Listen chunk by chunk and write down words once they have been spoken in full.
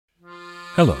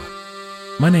Hello,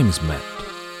 my name is Matt,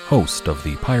 host of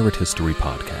the Pirate History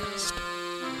Podcast.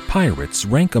 Pirates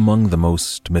rank among the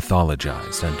most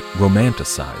mythologized and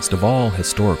romanticized of all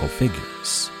historical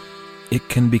figures. It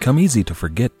can become easy to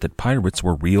forget that pirates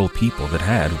were real people that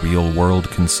had real-world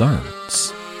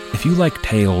concerns. If you like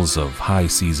tales of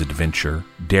high-seas adventure,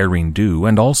 daring do,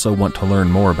 and also want to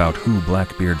learn more about who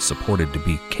Blackbeard supported to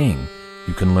be king,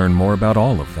 you can learn more about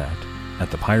all of that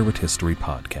at the Pirate History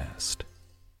Podcast.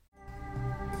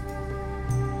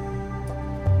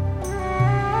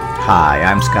 Hi,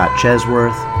 I'm Scott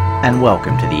Chesworth, and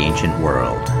welcome to the Ancient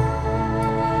World.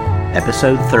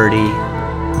 Episode 30,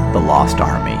 The Lost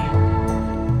Army.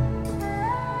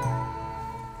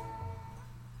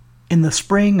 In the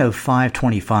spring of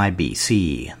 525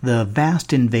 BC, the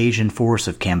vast invasion force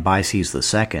of Cambyses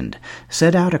II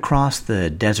set out across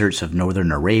the deserts of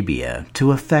northern Arabia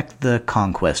to effect the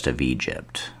conquest of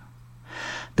Egypt.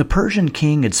 The Persian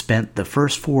king had spent the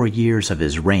first 4 years of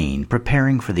his reign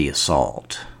preparing for the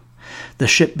assault. The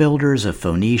shipbuilders of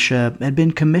Phoenicia had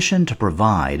been commissioned to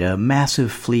provide a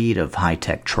massive fleet of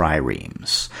high-tech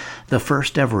triremes, the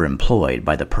first ever employed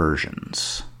by the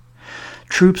Persians.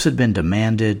 Troops had been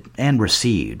demanded and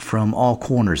received from all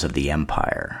corners of the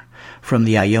empire, from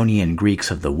the Ionian Greeks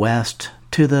of the west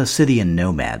to the Scythian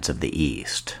nomads of the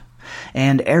east,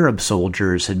 and Arab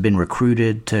soldiers had been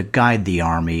recruited to guide the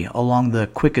army along the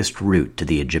quickest route to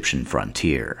the Egyptian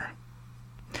frontier.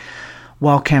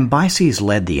 While Cambyses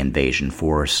led the invasion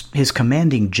force, his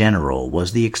commanding general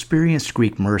was the experienced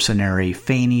Greek mercenary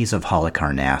Phanes of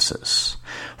Halicarnassus,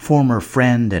 former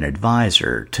friend and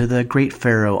advisor to the great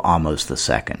pharaoh Ahmose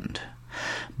II.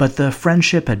 But the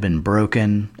friendship had been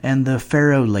broken, and the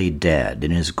pharaoh lay dead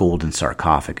in his golden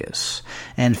sarcophagus,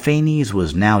 and Phanes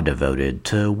was now devoted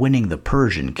to winning the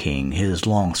Persian king his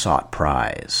long-sought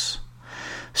prize.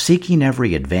 Seeking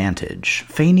every advantage,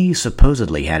 Phanes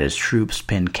supposedly had his troops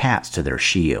pin cats to their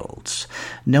shields,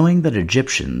 knowing that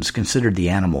Egyptians considered the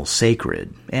animal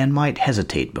sacred and might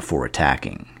hesitate before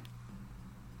attacking.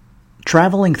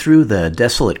 Traveling through the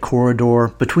desolate corridor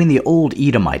between the old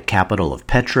Edomite capital of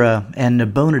Petra and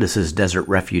Nabonidus' desert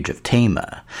refuge of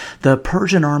Tama, the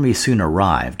Persian army soon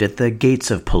arrived at the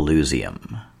gates of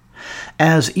Pelusium.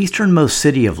 As easternmost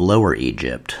city of Lower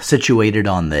Egypt, situated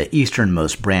on the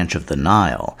easternmost branch of the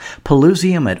Nile,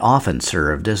 Pelusium had often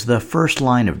served as the first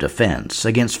line of defense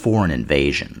against foreign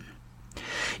invasion.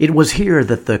 It was here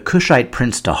that the Kushite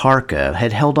prince Taharka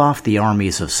had held off the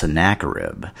armies of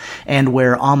Sennacherib, and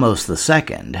where Ahmose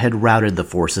II had routed the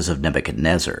forces of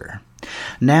Nebuchadnezzar.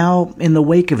 Now, in the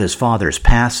wake of his father's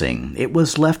passing, it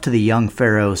was left to the young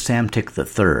pharaoh Psamtik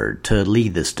III to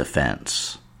lead this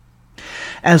defense.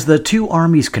 As the two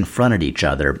armies confronted each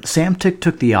other, Psamtik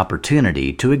took the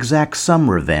opportunity to exact some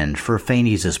revenge for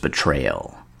Phanes'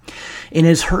 betrayal. In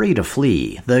his hurry to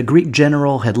flee, the Greek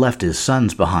general had left his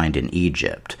sons behind in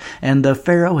Egypt, and the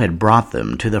pharaoh had brought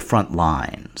them to the front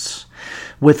lines.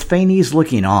 With Phanes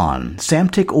looking on,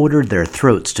 Psamtik ordered their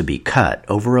throats to be cut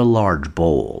over a large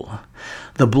bowl.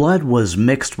 The blood was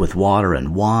mixed with water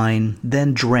and wine,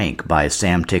 then drank by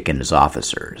Psamtik and his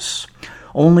officers.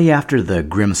 Only after the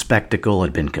grim spectacle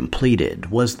had been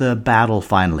completed was the battle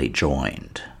finally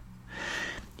joined.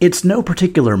 It's no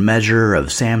particular measure of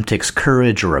Psamtik's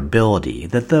courage or ability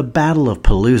that the Battle of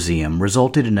Pelusium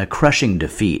resulted in a crushing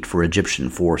defeat for Egyptian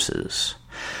forces.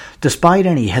 Despite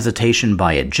any hesitation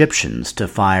by Egyptians to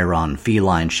fire on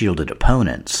feline-shielded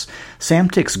opponents,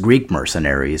 Psamtik's Greek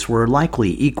mercenaries were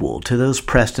likely equal to those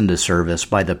pressed into service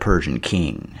by the Persian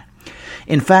king.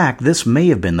 In fact, this may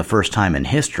have been the first time in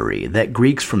history that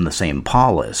Greeks from the same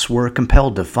polis were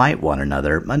compelled to fight one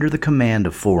another under the command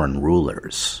of foreign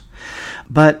rulers.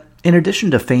 But in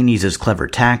addition to Phanes' clever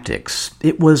tactics,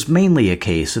 it was mainly a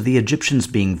case of the Egyptians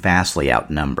being vastly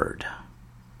outnumbered.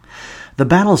 The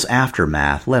battle's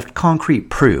aftermath left concrete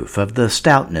proof of the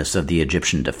stoutness of the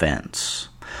Egyptian defense.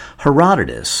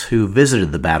 Herodotus, who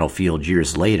visited the battlefield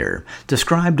years later,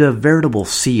 described a veritable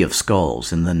sea of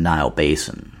skulls in the Nile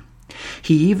basin.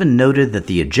 He even noted that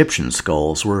the Egyptian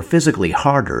skulls were physically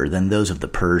harder than those of the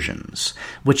Persians,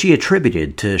 which he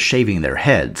attributed to shaving their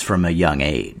heads from a young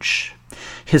age.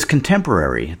 His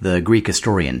contemporary, the Greek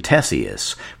historian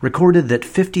Ctesias, recorded that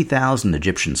 50,000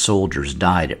 Egyptian soldiers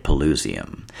died at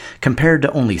Pelusium, compared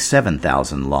to only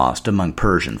 7,000 lost among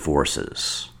Persian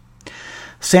forces.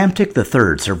 Psamtik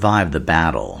III survived the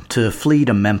battle to flee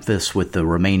to Memphis with the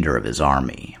remainder of his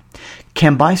army.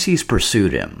 Cambyses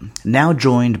pursued him, now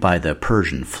joined by the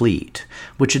Persian fleet,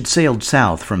 which had sailed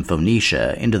south from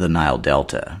Phoenicia into the Nile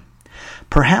Delta.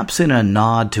 Perhaps in a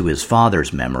nod to his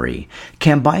father's memory,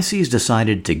 Cambyses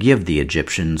decided to give the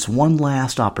Egyptians one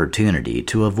last opportunity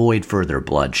to avoid further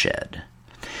bloodshed.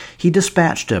 he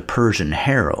dispatched a Persian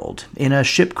herald in a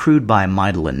ship crewed by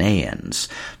Mytileneans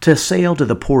to sail to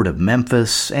the port of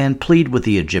Memphis and plead with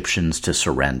the Egyptians to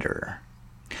surrender.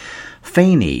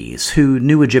 Phanes, who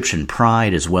knew Egyptian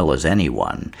pride as well as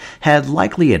anyone, had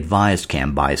likely advised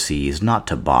Cambyses not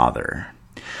to bother.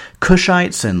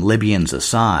 Cushites and Libyans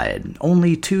aside,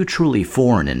 only 2 truly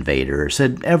foreign invaders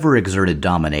had ever exerted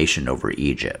domination over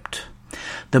Egypt.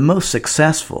 The most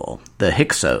successful, the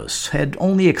Hyksos, had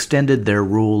only extended their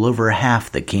rule over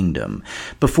half the kingdom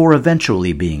before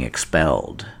eventually being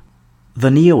expelled.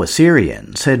 The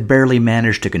Neo-Assyrians had barely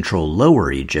managed to control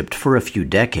Lower Egypt for a few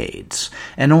decades,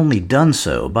 and only done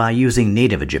so by using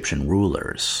native Egyptian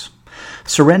rulers.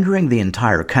 Surrendering the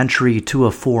entire country to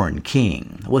a foreign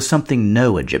king was something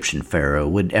no Egyptian pharaoh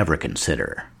would ever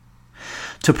consider.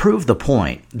 To prove the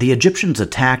point, the Egyptians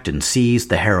attacked and seized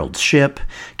the herald's ship,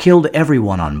 killed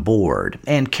everyone on board,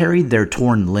 and carried their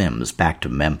torn limbs back to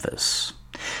Memphis.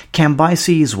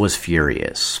 Cambyses was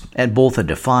furious at both the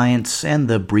defiance and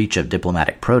the breach of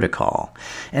diplomatic protocol,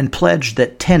 and pledged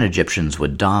that 10 Egyptians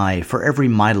would die for every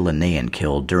Mytilenean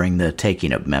killed during the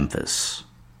taking of Memphis.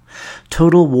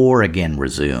 Total war again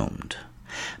resumed.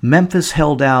 Memphis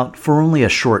held out for only a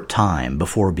short time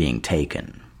before being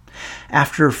taken.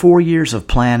 After 4 years of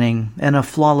planning and a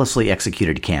flawlessly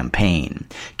executed campaign,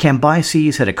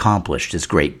 Cambyses had accomplished his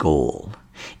great goal.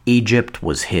 Egypt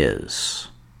was his.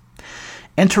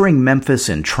 Entering Memphis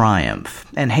in triumph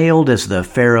and hailed as the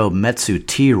pharaoh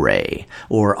Metsu-Tireh,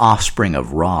 or offspring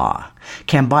of Ra,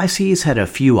 Cambyses had a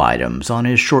few items on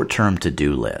his short-term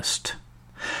to-do list.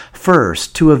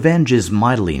 First, to avenge his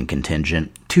Mytilene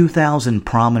contingent, 2,000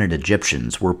 prominent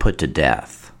Egyptians were put to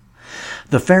death.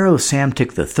 The pharaoh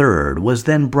Psamtik III was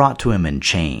then brought to him in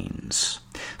chains.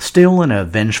 Still in a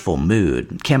vengeful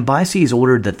mood, Cambyses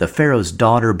ordered that the pharaoh's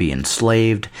daughter be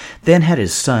enslaved, then had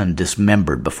his son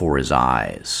dismembered before his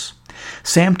eyes.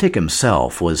 Psamtik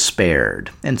himself was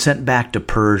spared and sent back to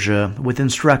Persia with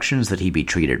instructions that he be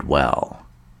treated well.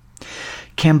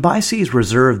 Cambyses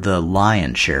reserved the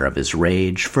lion's share of his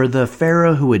rage for the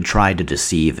pharaoh who had tried to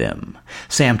deceive him,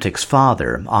 Psamtik's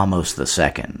father, Ahmose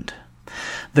II.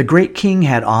 The great king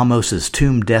had Ahmose's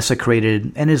tomb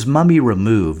desecrated and his mummy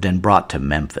removed and brought to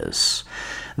Memphis.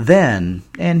 Then,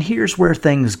 and here's where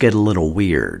things get a little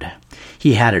weird,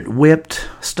 he had it whipped,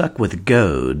 stuck with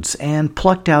goads, and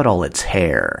plucked out all its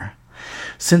hair.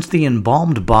 Since the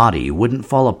embalmed body wouldn't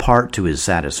fall apart to his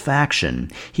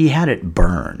satisfaction, he had it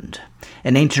burned,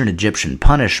 an ancient Egyptian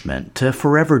punishment to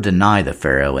forever deny the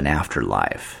pharaoh an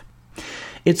afterlife.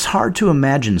 It's hard to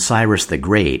imagine Cyrus the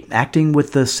Great acting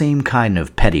with the same kind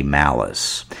of petty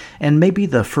malice, and maybe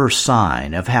the first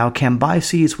sign of how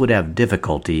Cambyses would have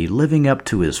difficulty living up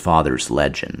to his father's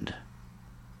legend.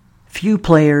 Few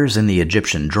players in the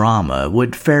Egyptian drama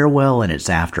would fare well in its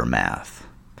aftermath.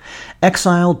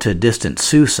 Exiled to distant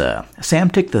Susa,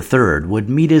 Psamtik III would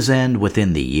meet his end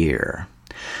within the year.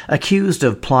 Accused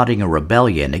of plotting a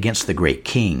rebellion against the great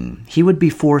king, he would be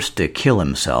forced to kill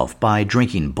himself by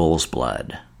drinking bull's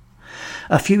blood.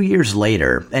 A few years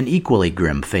later, an equally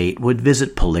grim fate would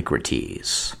visit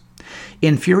Polycrates.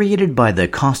 Infuriated by the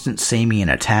constant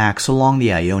Samian attacks along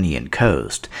the Ionian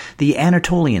coast, the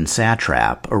Anatolian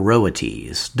satrap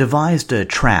Oroetes devised a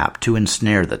trap to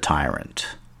ensnare the tyrant.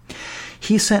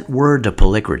 He sent word to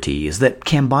Polycrates that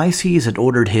Cambyses had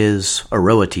ordered his,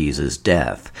 Oroetes'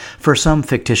 death for some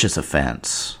fictitious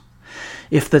offense.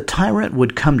 If the tyrant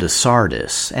would come to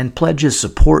Sardis and pledge his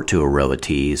support to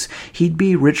Oroetes, he'd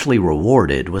be richly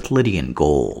rewarded with Lydian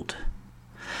gold.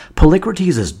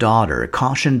 Polycrates' daughter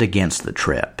cautioned against the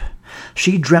trip.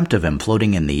 She dreamt of him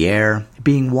floating in the air,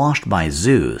 being washed by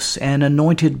Zeus and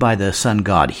anointed by the sun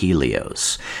god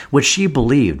Helios, which she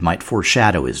believed might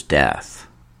foreshadow his death.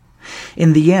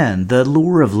 In the end, the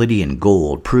lure of Lydian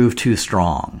gold proved too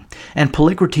strong, and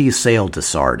Polycrates sailed to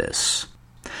Sardis.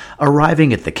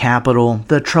 Arriving at the capital,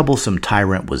 the troublesome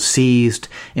tyrant was seized,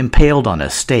 impaled on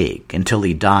a stake until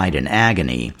he died in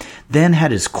agony, then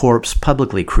had his corpse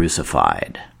publicly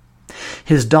crucified.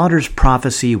 His daughter's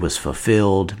prophecy was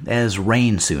fulfilled as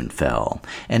rain soon fell,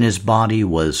 and his body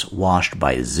was washed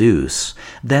by Zeus.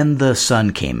 Then the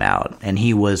sun came out, and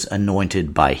he was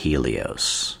anointed by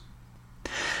Helios.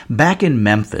 Back in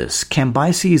Memphis,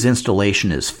 Cambyses'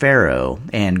 installation as pharaoh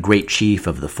and great chief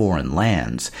of the foreign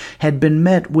lands had been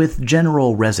met with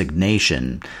general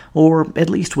resignation, or at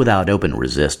least without open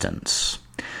resistance.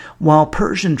 While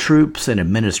Persian troops and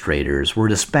administrators were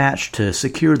dispatched to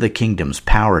secure the kingdom's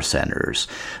power centers,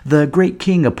 the great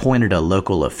king appointed a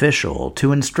local official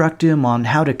to instruct him on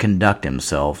how to conduct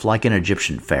himself like an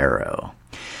Egyptian pharaoh.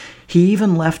 He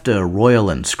even left a royal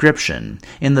inscription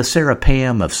in the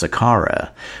Serapeum of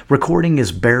Saqqara, recording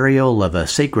his burial of a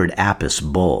sacred Apis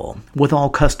bull with all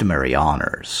customary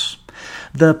honors.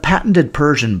 The patented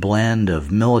Persian blend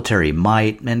of military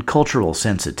might and cultural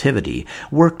sensitivity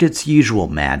worked its usual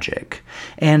magic,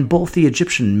 and both the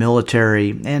Egyptian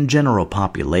military and general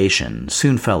population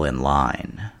soon fell in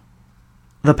line.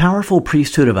 The powerful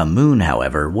priesthood of Amun,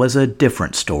 however, was a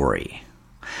different story.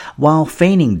 While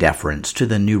feigning deference to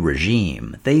the new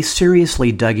regime, they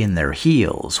seriously dug in their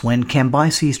heels when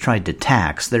Cambyses tried to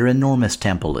tax their enormous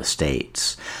temple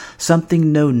estates,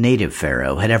 something no native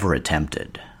pharaoh had ever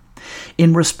attempted.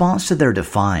 In response to their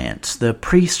defiance, the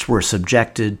priests were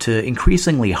subjected to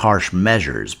increasingly harsh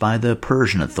measures by the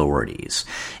Persian authorities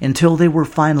until they were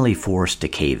finally forced to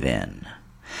cave in.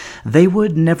 They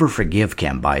would never forgive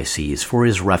Cambyses for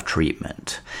his rough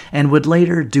treatment, and would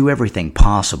later do everything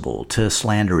possible to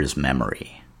slander his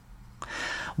memory.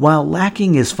 While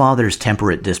lacking his father's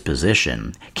temperate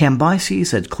disposition,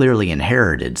 Cambyses had clearly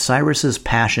inherited Cyrus's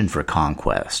passion for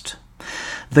conquest.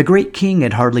 The great king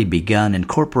had hardly begun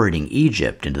incorporating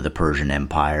Egypt into the Persian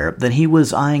Empire than he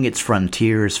was eyeing its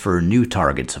frontiers for new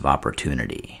targets of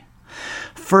opportunity.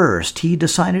 First, he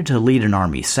decided to lead an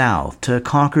army south to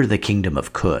conquer the kingdom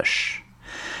of Kush.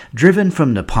 Driven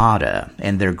from Napata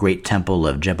and their great temple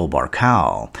of Jebel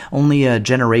Barkal only a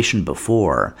generation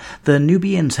before, the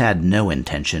Nubians had no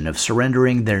intention of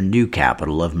surrendering their new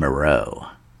capital of Meroe.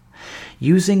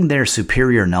 Using their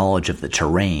superior knowledge of the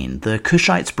terrain, the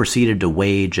Kushites proceeded to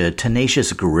wage a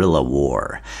tenacious guerrilla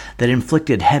war that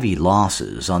inflicted heavy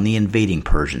losses on the invading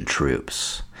Persian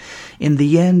troops. In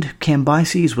the end,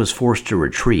 Cambyses was forced to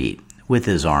retreat with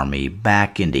his army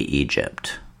back into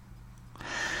Egypt.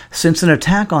 Since an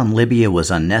attack on Libya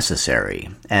was unnecessary,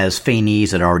 as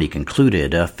Phanes had already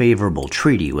concluded a favorable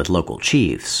treaty with local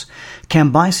chiefs,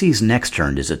 Cambyses next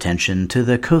turned his attention to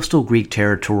the coastal Greek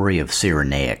territory of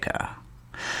Cyrenaica.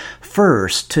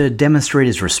 First, to demonstrate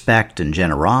his respect and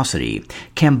generosity,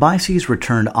 Cambyses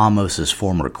returned Ahmos's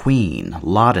former queen,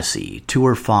 Laodice, to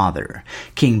her father,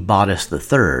 King Bottas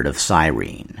III of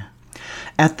Cyrene.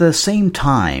 At the same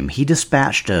time, he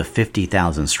dispatched a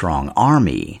 50,000-strong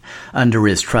army, under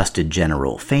his trusted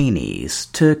general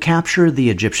Phanes, to capture the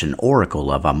Egyptian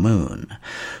oracle of Amun,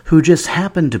 who just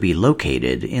happened to be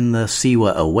located in the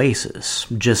Siwa oasis,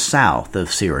 just south of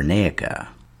Cyrenaica.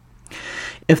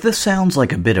 If this sounds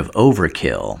like a bit of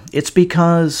overkill, it's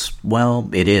because, well,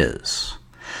 it is.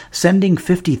 Sending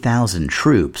 50,000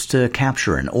 troops to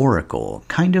capture an oracle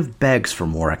kind of begs for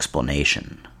more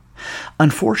explanation.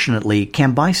 Unfortunately,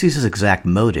 Cambyses' exact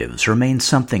motives remain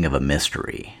something of a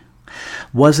mystery.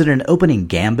 Was it an opening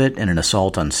gambit in an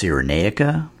assault on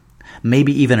Cyrenaica?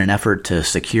 Maybe even an effort to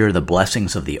secure the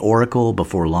blessings of the oracle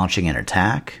before launching an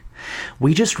attack?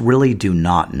 We just really do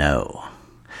not know.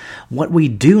 What we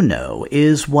do know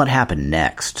is what happened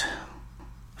next.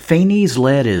 Phanes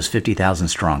led his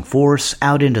 50,000-strong force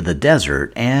out into the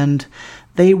desert, and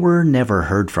they were never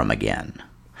heard from again.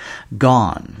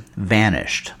 Gone,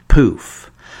 vanished,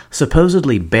 poof,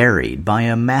 supposedly buried by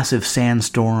a massive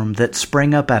sandstorm that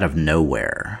sprang up out of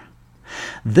nowhere.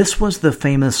 This was the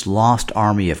famous Lost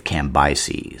Army of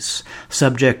Cambyses,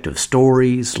 subject of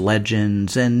stories,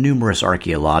 legends, and numerous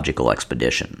archaeological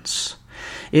expeditions.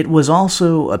 It was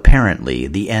also, apparently,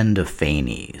 the end of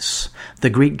Phanes, the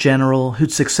Greek general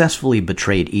who'd successfully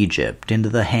betrayed Egypt into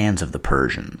the hands of the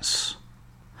Persians.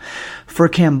 For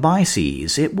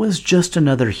Cambyses, it was just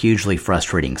another hugely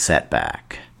frustrating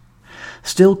setback.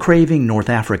 Still craving North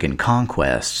African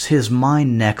conquests, his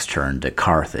mind next turned to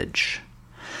Carthage.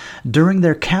 During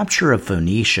their capture of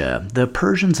Phoenicia, the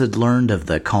Persians had learned of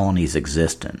the colony's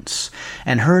existence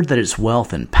and heard that its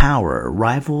wealth and power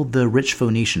rivaled the rich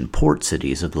Phoenician port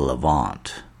cities of the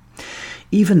Levant.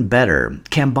 Even better,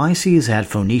 Cambyses had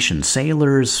Phoenician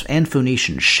sailors and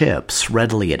Phoenician ships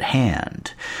readily at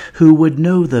hand, who would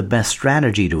know the best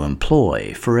strategy to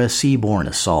employ for a seaborne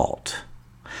assault.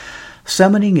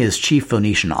 Summoning his chief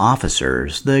Phoenician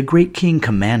officers, the great king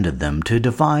commanded them to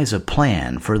devise a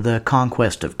plan for the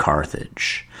conquest of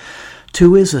Carthage.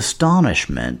 To his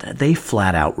astonishment, they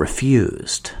flat out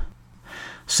refused.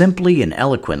 Simply and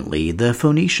eloquently, the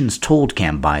Phoenicians told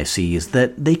Cambyses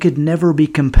that they could never be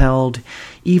compelled,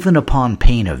 even upon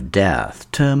pain of death,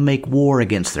 to make war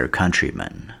against their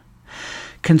countrymen.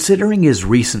 Considering his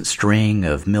recent string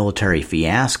of military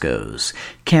fiascos,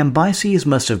 Cambyses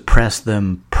must have pressed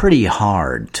them pretty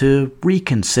hard to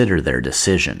reconsider their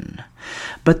decision,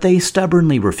 but they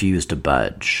stubbornly refused to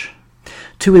budge.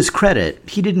 To his credit,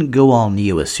 he didn't go all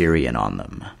Neo-Assyrian on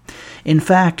them. In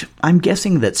fact, I'm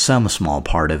guessing that some small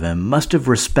part of him must have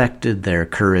respected their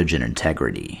courage and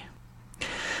integrity.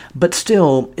 But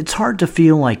still, it's hard to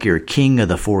feel like you're king of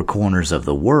the four corners of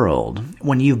the world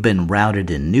when you've been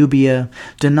routed in Nubia,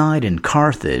 denied in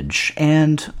Carthage,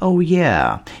 and, oh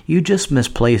yeah, you just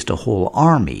misplaced a whole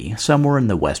army somewhere in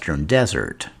the western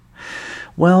desert.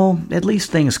 Well, at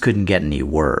least things couldn't get any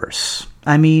worse.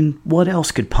 I mean, what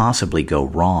else could possibly go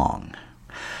wrong?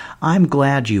 I'm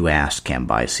glad you asked,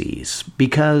 Cambyses,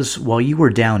 because while you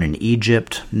were down in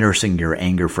Egypt nursing your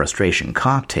anger-frustration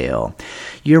cocktail,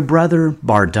 your brother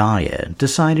Bardiya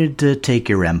decided to take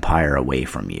your empire away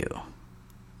from you.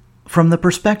 From the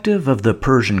perspective of the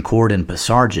Persian court in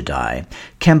Pasargadae,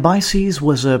 Cambyses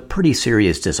was a pretty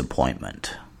serious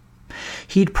disappointment.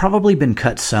 He'd probably been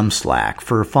cut some slack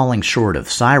for falling short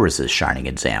of Cyrus's shining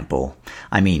example.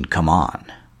 I mean, come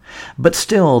on. But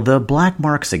still, the black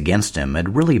marks against him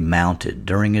had really mounted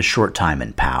during his short time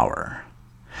in power.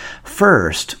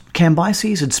 First,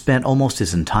 Cambyses had spent almost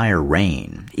his entire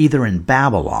reign either in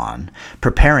Babylon,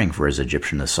 preparing for his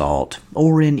Egyptian assault,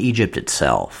 or in Egypt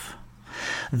itself.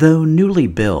 Though newly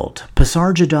built,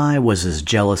 Pasargadae was as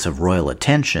jealous of royal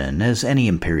attention as any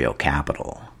imperial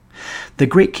capital. The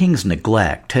great king's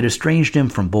neglect had estranged him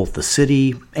from both the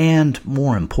city and,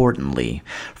 more importantly,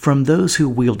 from those who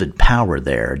wielded power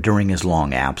there during his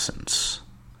long absence.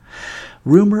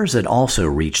 Rumors had also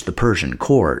reached the Persian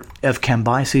court of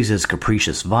Cambyses'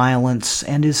 capricious violence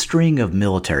and his string of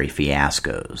military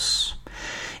fiascos.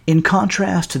 In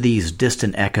contrast to these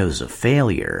distant echoes of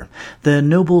failure, the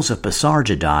nobles of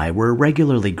Pasargadae were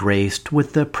regularly graced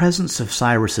with the presence of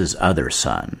Cyrus's other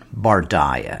son,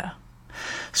 Bardiya.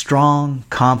 Strong,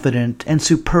 confident, and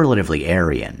superlatively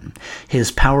Aryan,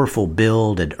 his powerful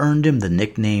build had earned him the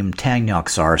nickname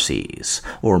Tagnoxarces,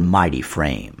 or Mighty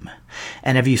Frame.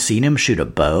 And have you seen him shoot a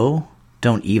bow?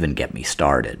 Don't even get me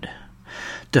started.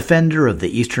 Defender of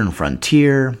the eastern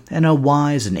frontier and a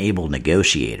wise and able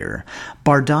negotiator,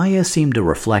 Bardiya seemed to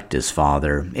reflect his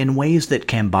father in ways that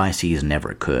Cambyses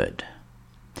never could.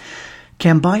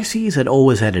 Cambyses had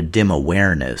always had a dim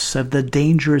awareness of the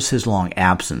dangers his long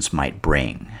absence might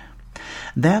bring.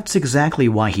 That's exactly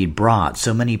why he brought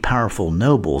so many powerful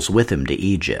nobles with him to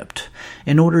Egypt,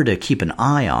 in order to keep an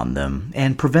eye on them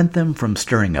and prevent them from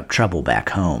stirring up trouble back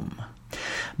home.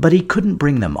 But he couldn't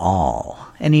bring them all,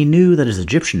 and he knew that his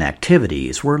Egyptian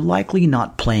activities were likely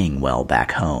not playing well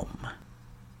back home.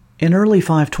 In early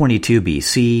 522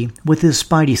 BC, with his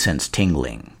spidey sense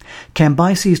tingling,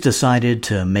 Cambyses decided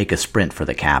to make a sprint for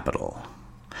the capital.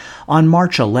 On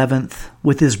March 11th,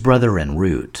 with his brother en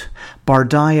route,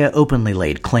 Bardiya openly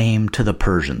laid claim to the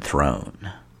Persian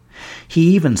throne.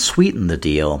 He even sweetened the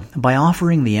deal by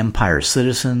offering the empire's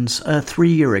citizens a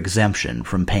 3-year exemption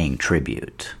from paying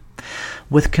tribute.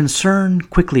 With concern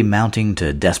quickly mounting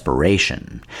to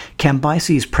desperation,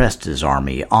 Cambyses pressed his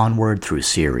army onward through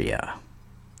Syria.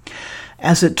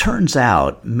 As it turns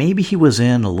out, maybe he was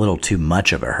in a little too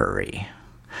much of a hurry.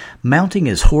 Mounting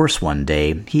his horse one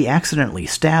day, he accidentally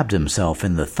stabbed himself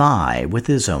in the thigh with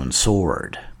his own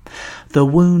sword. The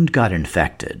wound got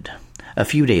infected. A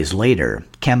few days later,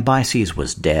 Cambyses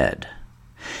was dead.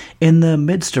 In the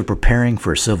midst of preparing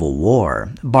for civil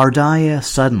war, Bardiya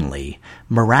suddenly,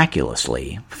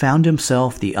 miraculously, found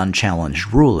himself the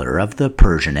unchallenged ruler of the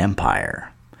Persian Empire.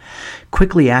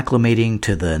 Quickly acclimating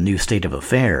to the new state of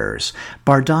affairs,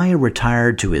 Bardiya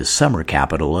retired to his summer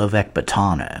capital of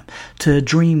Ecbatana to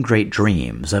dream great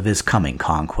dreams of his coming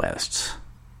conquests.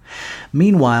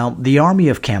 Meanwhile, the army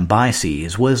of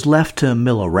Cambyses was left to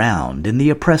mill around in the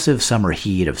oppressive summer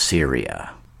heat of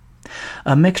Syria.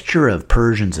 A mixture of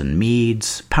Persians and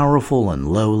Medes, powerful and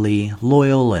lowly,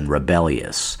 loyal and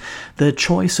rebellious, the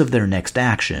choice of their next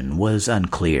action was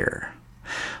unclear.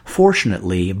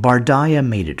 Fortunately, Bardiya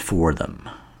made it for them.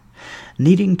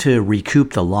 Needing to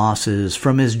recoup the losses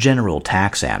from his general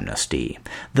tax amnesty,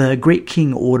 the great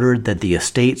king ordered that the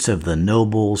estates of the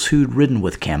nobles who'd ridden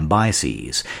with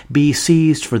Cambyses be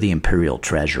seized for the imperial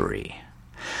treasury.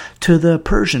 To the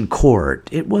Persian court,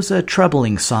 it was a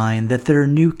troubling sign that their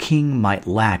new king might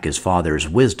lack his father's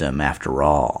wisdom after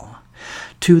all.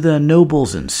 To the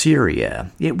nobles in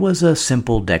Syria, it was a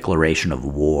simple declaration of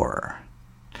war.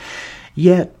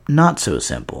 Yet not so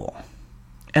simple.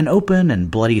 An open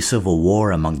and bloody civil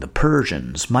war among the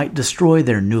Persians might destroy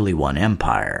their newly won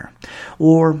empire,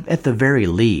 or, at the very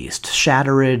least,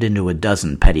 shatter it into a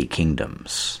dozen petty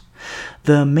kingdoms.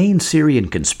 The main Syrian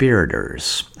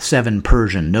conspirators, 7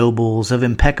 Persian nobles of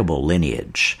impeccable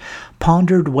lineage,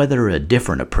 pondered whether a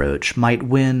different approach might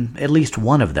win at least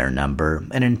one of their number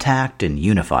an intact and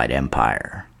unified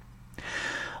empire.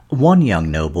 One young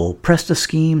noble pressed a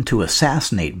scheme to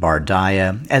assassinate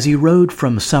Bardiya as he rode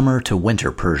from summer to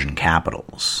winter Persian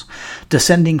capitals,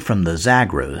 descending from the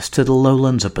Zagros to the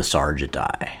lowlands of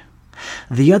Pasargadae.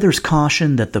 The others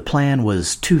cautioned that the plan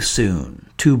was too soon,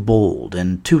 too bold,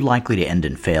 and too likely to end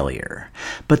in failure,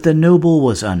 but the noble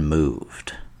was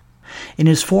unmoved. In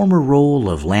his former role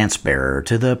of lance-bearer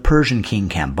to the Persian king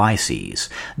Cambyses,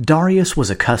 Darius was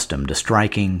accustomed to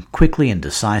striking quickly and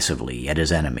decisively at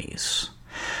his enemies.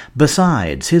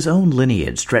 Besides, his own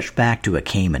lineage stretched back to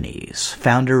Achaemenes,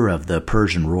 founder of the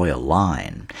Persian royal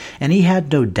line, and he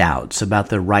had no doubts about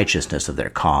the righteousness of their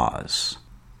cause.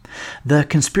 The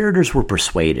conspirators were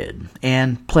persuaded,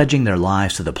 and, pledging their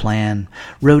lives to the plan,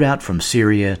 rode out from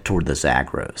Syria toward the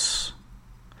Zagros.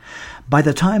 By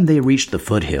the time they reached the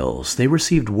foothills, they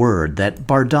received word that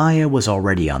Bardiya was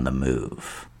already on the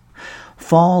move.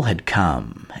 Fall had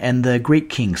come, and the great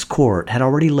king's court had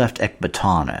already left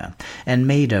Ecbatana and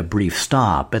made a brief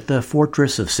stop at the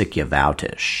fortress of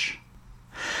Sikyavaltish.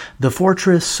 The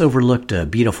fortress overlooked a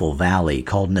beautiful valley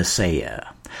called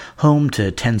Nisaea, home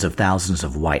to tens of thousands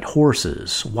of white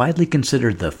horses, widely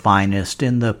considered the finest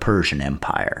in the Persian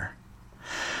Empire.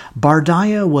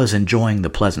 Bardiya was enjoying the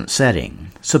pleasant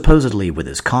setting, supposedly with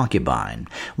his concubine,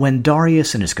 when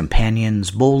Darius and his companions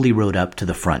boldly rode up to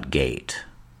the front gate.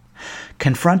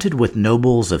 Confronted with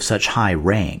nobles of such high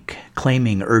rank,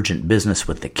 claiming urgent business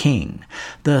with the king,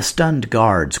 the stunned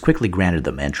guards quickly granted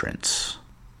them entrance.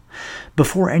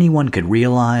 Before anyone could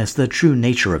realize the true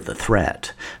nature of the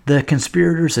threat, the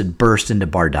conspirators had burst into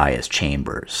Bardiya's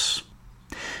chambers.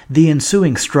 The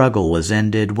ensuing struggle was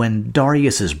ended when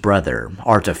Darius's brother,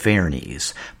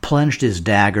 Artaphernes, plunged his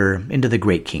dagger into the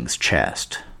great king's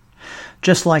chest.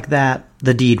 Just like that,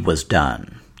 the deed was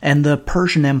done, and the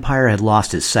Persian Empire had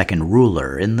lost its second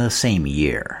ruler in the same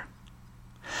year.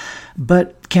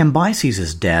 But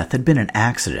Cambyses' death had been an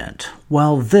accident,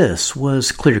 while this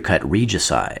was clear-cut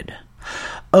regicide.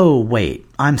 Oh, wait,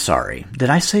 I'm sorry. Did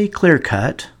I say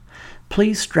clear-cut?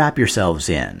 Please strap yourselves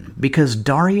in, because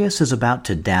Darius is about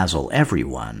to dazzle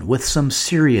everyone with some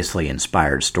seriously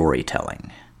inspired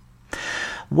storytelling.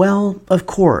 Well, of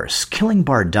course, killing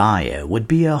Bardiya would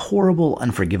be a horrible,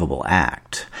 unforgivable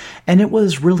act, and it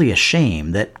was really a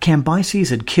shame that Cambyses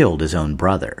had killed his own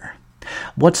brother.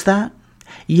 What's that?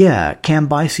 Yeah,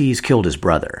 Cambyses killed his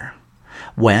brother.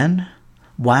 When?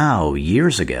 Wow,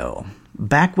 years ago.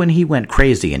 Back when he went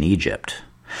crazy in Egypt.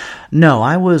 No,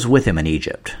 I was with him in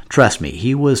Egypt. Trust me,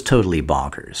 he was totally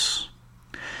bonkers.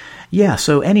 Yeah,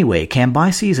 so anyway,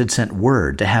 Cambyses had sent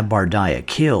word to have Bardiya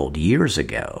killed years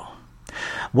ago.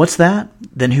 What's that?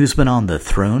 Then who's been on the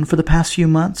throne for the past few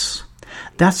months?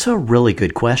 That's a really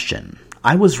good question.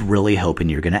 I was really hoping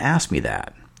you were going to ask me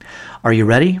that. Are you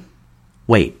ready?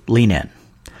 Wait, lean in.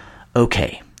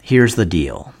 Okay, here's the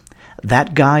deal.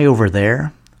 That guy over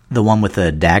there, the one with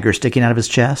the dagger sticking out of his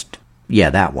chest? Yeah,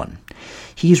 that one.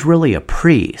 He's really a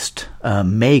priest, a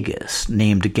magus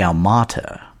named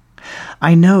Gaumata.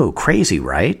 I know, crazy,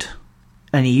 right?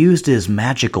 And he used his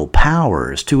magical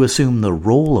powers to assume the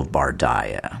role of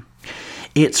Bardiya.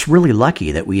 It's really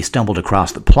lucky that we stumbled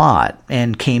across the plot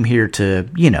and came here to,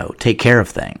 take care of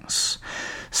things.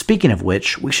 Speaking of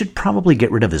which, we should probably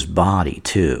get rid of his body,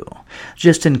 too,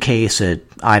 just in case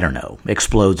it,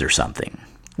 explodes or something.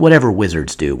 Whatever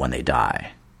wizards do when they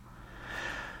die.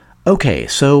 Okay,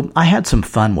 so I had some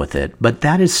fun with it, but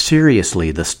that is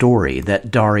seriously the story that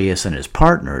Darius and his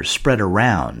partners spread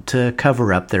around to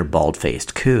cover up their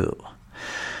bald-faced coup.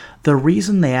 The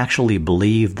reason they actually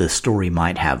believed the story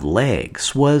might have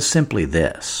legs was simply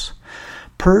this.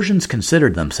 Persians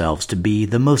considered themselves to be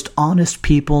the most honest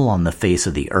people on the face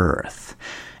of the earth,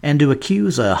 and to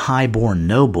accuse a high-born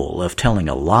noble of telling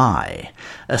a lie,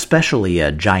 especially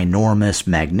a ginormous,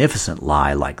 magnificent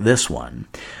lie like this one,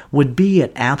 would be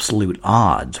at absolute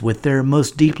odds with their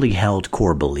most deeply held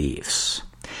core beliefs.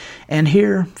 And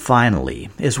here,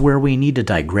 finally, is where we need to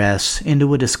digress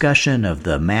into a discussion of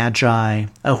the Magi,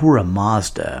 Ahura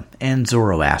Mazda, and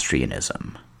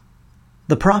Zoroastrianism.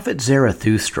 The prophet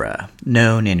Zarathustra,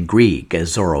 known in Greek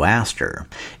as Zoroaster,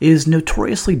 is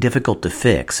notoriously difficult to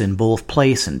fix in both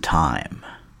place and time.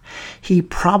 He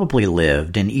probably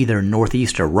lived in either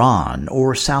northeast Iran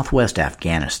or southwest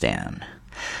Afghanistan,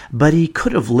 but he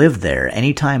could have lived there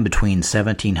any time between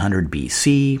 1700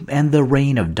 BC and the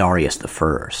reign of Darius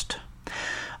I.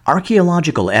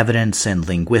 Archaeological evidence and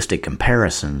linguistic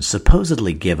comparisons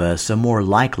supposedly give us a more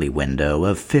likely window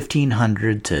of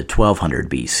 1500 to 1200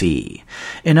 BC,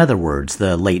 in other words,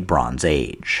 the Late Bronze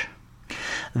Age.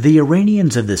 The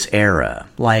Iranians of this era,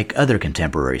 like other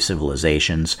contemporary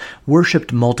civilizations,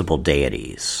 worshipped multiple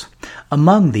deities.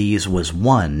 Among these was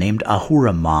one named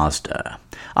Ahura Mazda,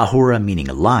 Ahura meaning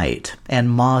light, and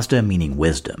Mazda meaning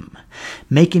wisdom,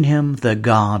 making him the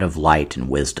god of light and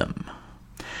wisdom.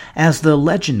 As the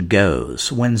legend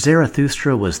goes, when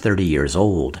Zarathustra was 30 years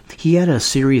old, he had a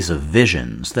series of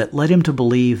visions that led him to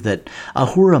believe that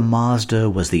Ahura Mazda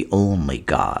was the only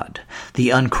God, the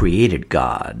uncreated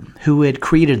God, who had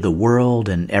created the world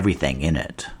and everything in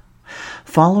it.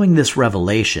 Following this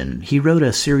revelation, he wrote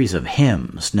a series of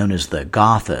hymns known as the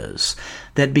Gathas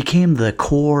that became the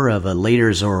core of a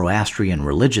later Zoroastrian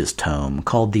religious tome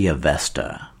called the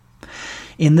Avesta.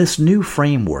 In this new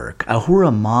framework,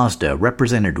 Ahura Mazda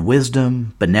represented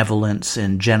wisdom, benevolence,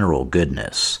 and general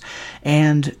goodness,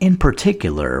 and in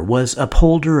particular was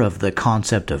upholder of the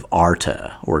concept of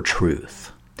Arta, or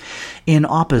truth. In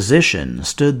opposition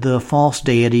stood the false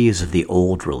deities of the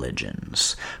old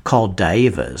religions, called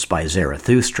Daivas by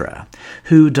Zarathustra,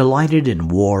 who delighted in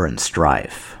war and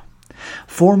strife.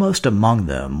 Foremost among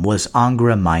them was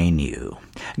Angra Mainyu,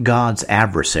 God's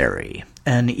adversary,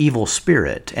 an evil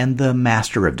spirit, and the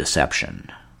master of deception.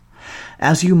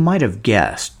 As you might have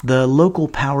guessed, the local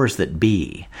powers that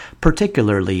be,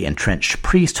 particularly entrenched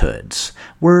priesthoods,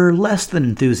 were less than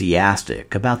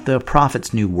enthusiastic about the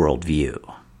prophet's new worldview.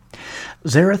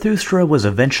 Zarathustra was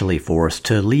eventually forced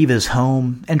to leave his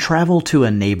home and travel to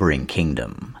a neighboring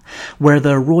kingdom, where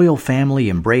the royal family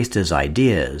embraced his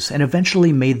ideas and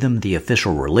eventually made them the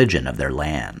official religion of their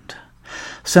land.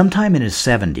 Sometime in his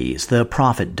 70s, the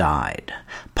prophet died,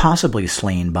 possibly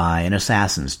slain by an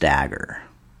assassin's dagger.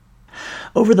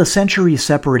 Over the centuries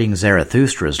separating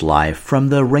Zarathustra's life from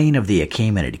the reign of the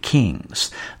Achaemenid kings,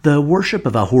 the worship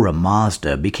of Ahura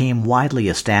Mazda became widely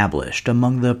established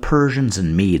among the Persians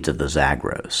and Medes of the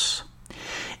Zagros.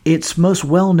 Its most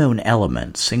well-known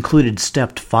elements included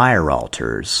stepped fire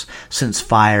altars, since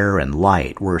fire and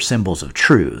light were symbols of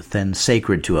truth and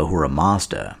sacred to Ahura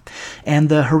Mazda, and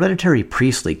the hereditary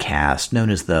priestly caste known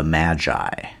as the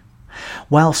Magi.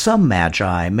 While some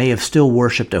Magi may have still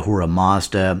worshipped Ahura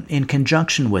Mazda in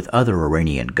conjunction with other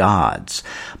Iranian gods,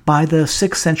 by the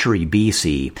 6th century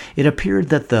BC it appeared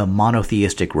that the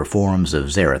monotheistic reforms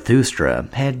of Zarathustra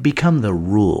had become the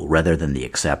rule rather than the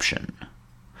exception.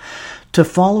 To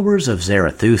followers of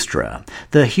Zarathustra,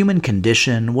 the human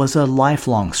condition was a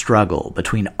lifelong struggle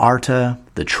between Arta,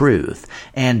 the truth,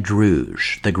 and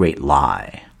Druj, the great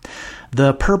lie.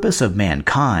 The purpose of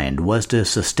mankind was to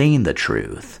sustain the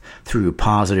truth through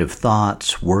positive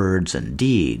thoughts, words, and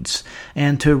deeds,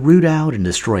 and to root out and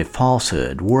destroy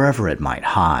falsehood wherever it might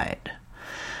hide.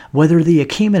 Whether the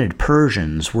Achaemenid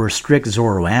Persians were strict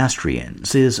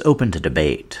Zoroastrians is open to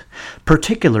debate,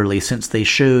 particularly since they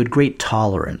showed great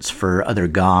tolerance for other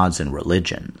gods and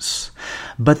religions.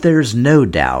 But there's no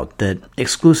doubt that,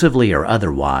 exclusively or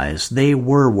otherwise, they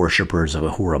were worshippers of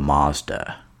Ahura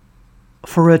Mazda.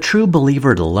 For a true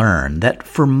believer to learn that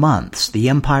for months the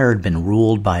empire had been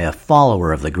ruled by a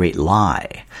follower of the great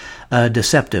lie, a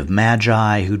deceptive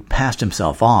magi who'd passed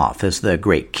himself off as the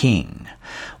great king,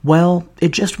 well,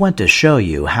 it just went to show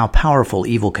you how powerful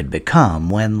evil could become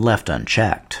when left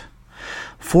unchecked.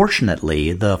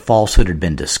 Fortunately, the falsehood had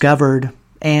been discovered,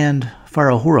 and, for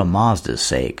Ahura Mazda's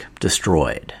sake,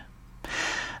 destroyed.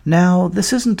 Now,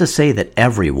 this isn't to say that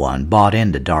everyone bought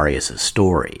into Darius'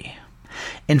 story.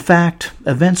 In fact,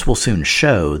 events will soon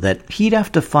show that he'd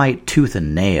have to fight tooth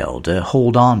and nail to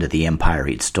hold on to the empire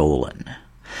he'd stolen.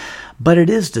 But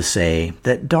it is to say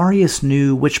that Darius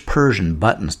knew which Persian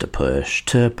buttons to push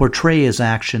to portray his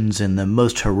actions in the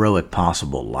most heroic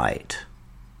possible light.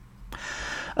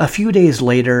 A few days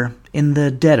later, in the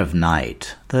dead of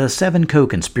night, the 7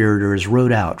 co-conspirators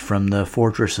rode out from the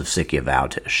fortress of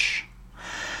Sikyavautish.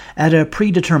 At a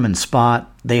predetermined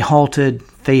spot, they halted,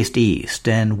 faced east,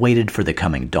 and waited for the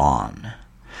coming dawn.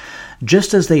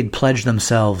 Just as they'd pledged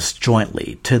themselves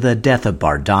jointly to the death of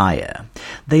Bardiya,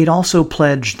 they'd also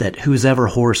pledged that whosever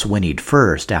horse whinnied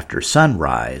first after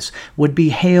sunrise would be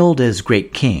hailed as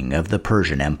great king of the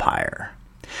Persian Empire.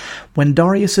 When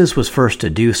Darius was first to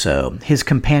do so, his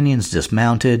companions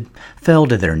dismounted, fell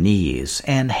to their knees,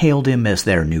 and hailed him as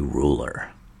their new ruler.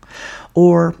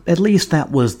 Or at least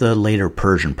that was the later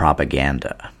Persian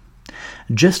propaganda.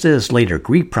 Just as later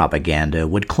Greek propaganda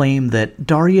would claim that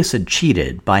Darius had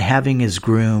cheated by having his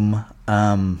groom,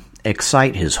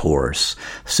 excite his horse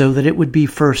so that it would be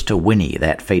first to whinny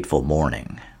that fateful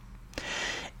morning.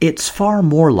 It's far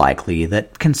more likely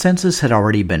that consensus had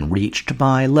already been reached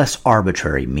by less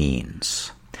arbitrary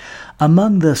means.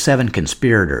 Among the 7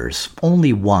 conspirators,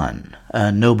 only one,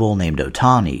 a noble named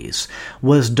Otanes,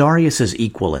 was Darius's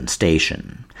equal in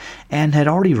station, and had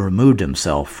already removed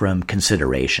himself from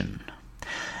consideration.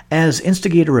 As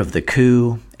instigator of the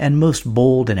coup, and most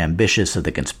bold and ambitious of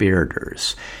the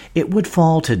conspirators, it would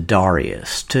fall to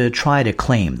Darius to try to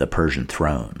claim the Persian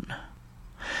throne.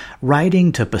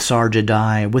 Riding to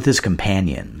Pasargadae with his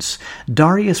companions,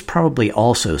 Darius probably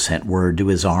also sent word to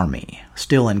his army,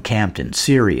 still encamped in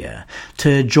Syria,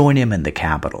 to join him in the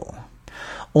capital.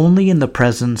 Only in the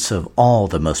presence of all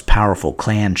the most powerful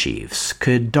clan chiefs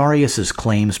could Darius's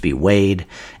claims be weighed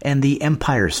and the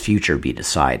empire's future be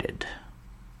decided.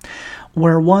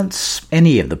 Where once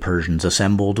any of the Persians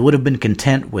assembled would have been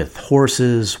content with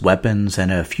horses, weapons,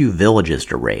 and a few villages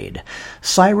to raid,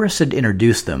 Cyrus had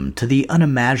introduced them to the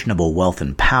unimaginable wealth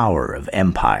and power of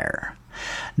empire.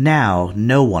 Now,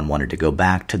 no one wanted to go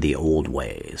back to the old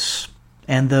ways.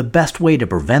 And the best way to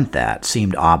prevent that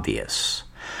seemed obvious.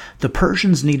 The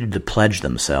Persians needed to pledge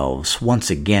themselves, once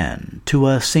again, to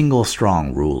a single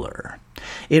strong ruler.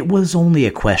 It was only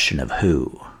a question of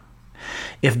who.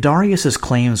 If Darius's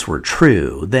claims were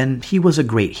true, then he was a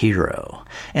great hero,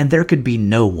 and there could be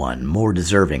no one more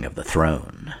deserving of the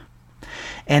throne.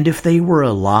 And if they were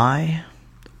a lie,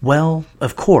 well,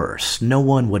 of course, no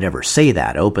one would ever say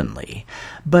that openly,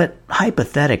 but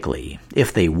hypothetically,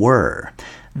 if they were,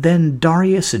 then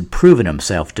Darius had proven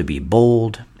himself to be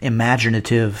bold,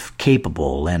 imaginative,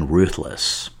 capable, and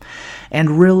ruthless.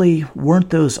 And really, weren't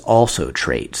those also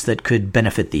traits that could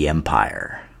benefit the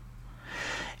empire?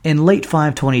 In late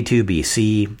 522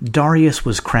 BC, Darius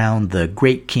was crowned the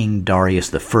Great King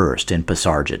Darius I in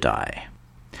Pasargadae.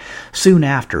 Soon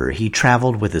after, he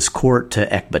traveled with his court to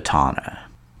Ecbatana.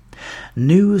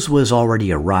 News was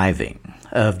already arriving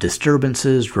of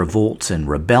disturbances, revolts, and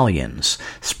rebellions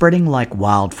spreading like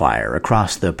wildfire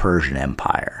across the Persian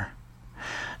Empire.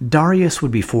 Darius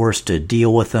would be forced to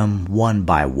deal with them one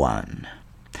by one.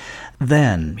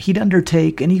 Then, he'd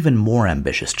undertake an even more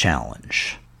ambitious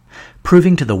challenge,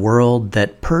 proving to the world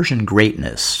that Persian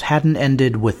greatness hadn't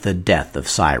ended with the death of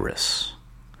Cyrus.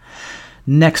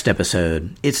 Next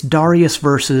episode, it's Darius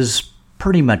versus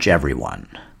pretty much everyone.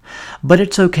 But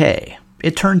it's okay.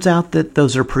 It turns out that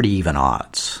those are pretty even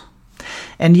odds.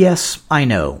 And yes, I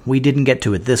know, we didn't get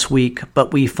to it this week,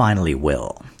 but we finally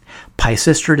will.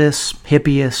 Pisistratus,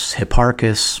 Hippias,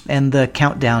 Hipparchus, and the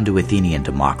countdown to Athenian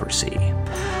democracy.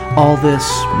 All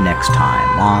this next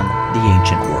time on The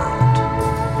Ancient World.